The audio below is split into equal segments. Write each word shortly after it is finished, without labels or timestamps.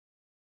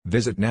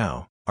Visit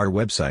now, our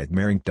website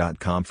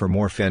marink.com for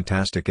more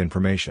fantastic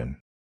information.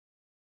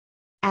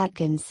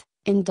 Atkins,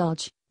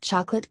 Endulge,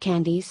 chocolate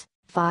candies,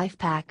 5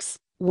 packs,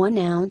 1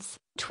 ounce,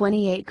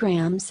 28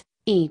 grams,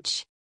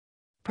 each.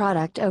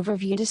 Product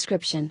overview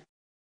description.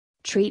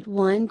 Treat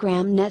 1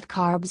 gram net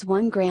carbs,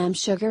 1 gram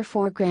sugar,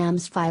 4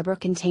 grams fiber,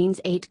 contains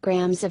 8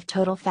 grams of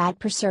total fat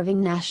per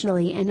serving,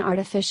 naturally and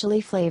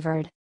artificially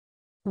flavored.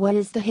 What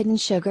is the hidden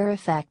sugar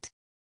effect?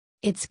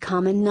 It's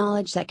common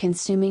knowledge that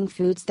consuming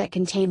foods that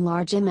contain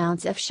large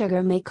amounts of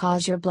sugar may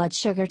cause your blood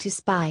sugar to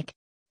spike.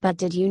 But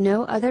did you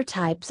know other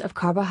types of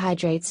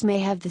carbohydrates may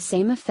have the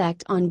same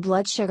effect on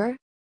blood sugar?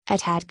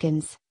 At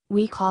Atkins,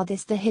 we call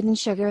this the hidden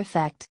sugar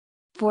effect.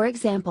 For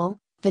example,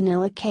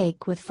 vanilla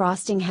cake with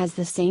frosting has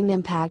the same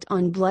impact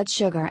on blood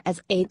sugar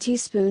as 8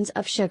 teaspoons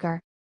of sugar.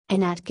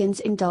 An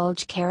Atkins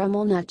Endulge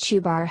caramel nut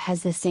chew bar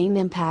has the same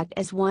impact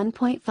as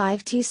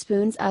 1.5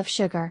 teaspoons of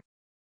sugar.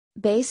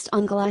 Based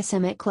on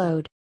glycemic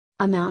load,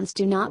 amounts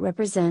do not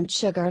represent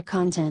sugar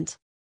content.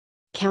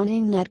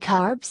 Counting net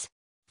carbs,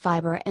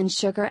 fiber and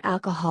sugar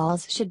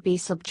alcohols should be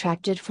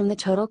subtracted from the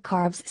total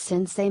carbs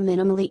since they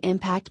minimally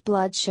impact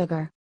blood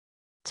sugar.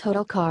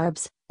 Total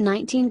carbs,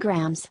 19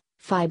 grams,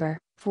 fiber,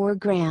 4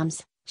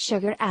 grams,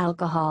 sugar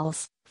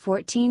alcohols,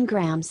 14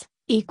 grams,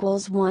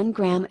 equals 1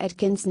 gram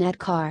Atkins net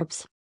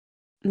carbs.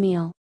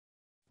 Meal.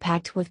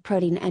 Packed with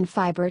protein and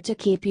fiber to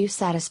keep you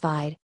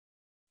satisfied.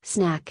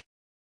 Snack.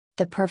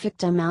 The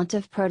perfect amount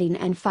of protein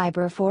and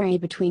fiber for a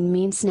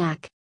between-meal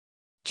snack.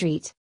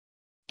 Treat.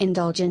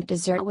 Indulgent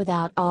dessert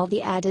without all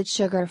the added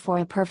sugar for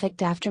a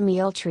perfect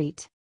after-meal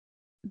treat.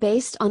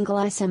 Based on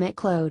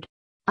glycemic load,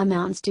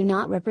 amounts do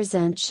not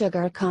represent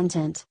sugar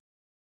content.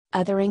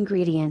 Other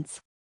ingredients.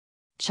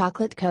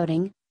 Chocolate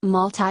coating,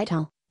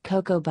 maltitol,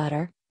 cocoa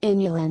butter,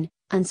 inulin,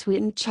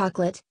 unsweetened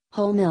chocolate,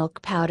 whole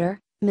milk powder,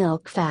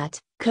 milk fat,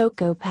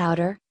 cocoa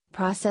powder,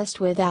 processed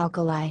with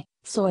alkali,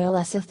 soy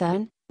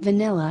lecithin,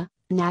 vanilla,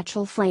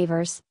 natural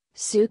flavors,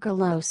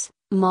 sucralose,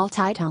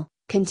 maltitol,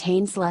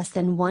 contains less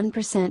than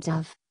 1%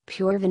 of,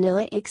 pure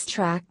vanilla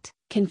extract,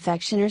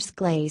 confectioner's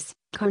glaze,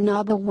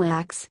 carnauba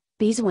wax,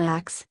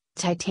 beeswax,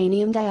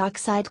 titanium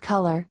dioxide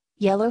color,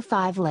 yellow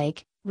 5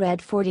 lake,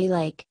 red 40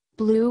 lake,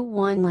 blue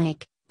 1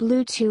 lake,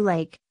 blue 2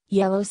 lake,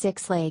 yellow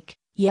 6 lake,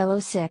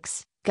 yellow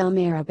 6, gum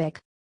arabic.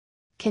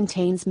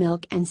 Contains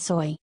milk and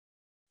soy.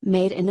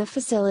 Made in a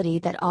facility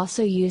that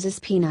also uses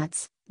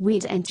peanuts,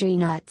 wheat and tree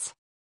nuts.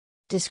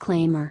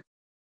 Disclaimer.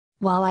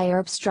 While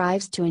iHerb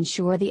strives to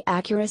ensure the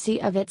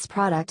accuracy of its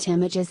product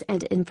images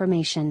and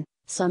information,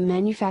 some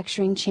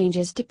manufacturing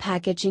changes to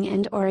packaging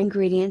and/or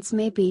ingredients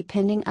may be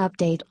pending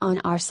update on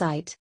our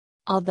site.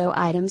 Although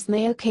items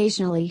may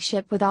occasionally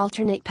ship with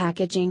alternate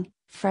packaging,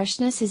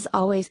 freshness is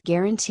always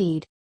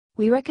guaranteed.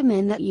 We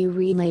recommend that you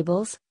read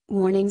labels,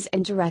 warnings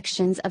and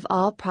directions of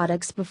all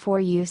products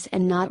before use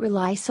and not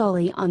rely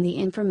solely on the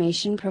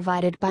information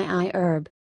provided by iHerb.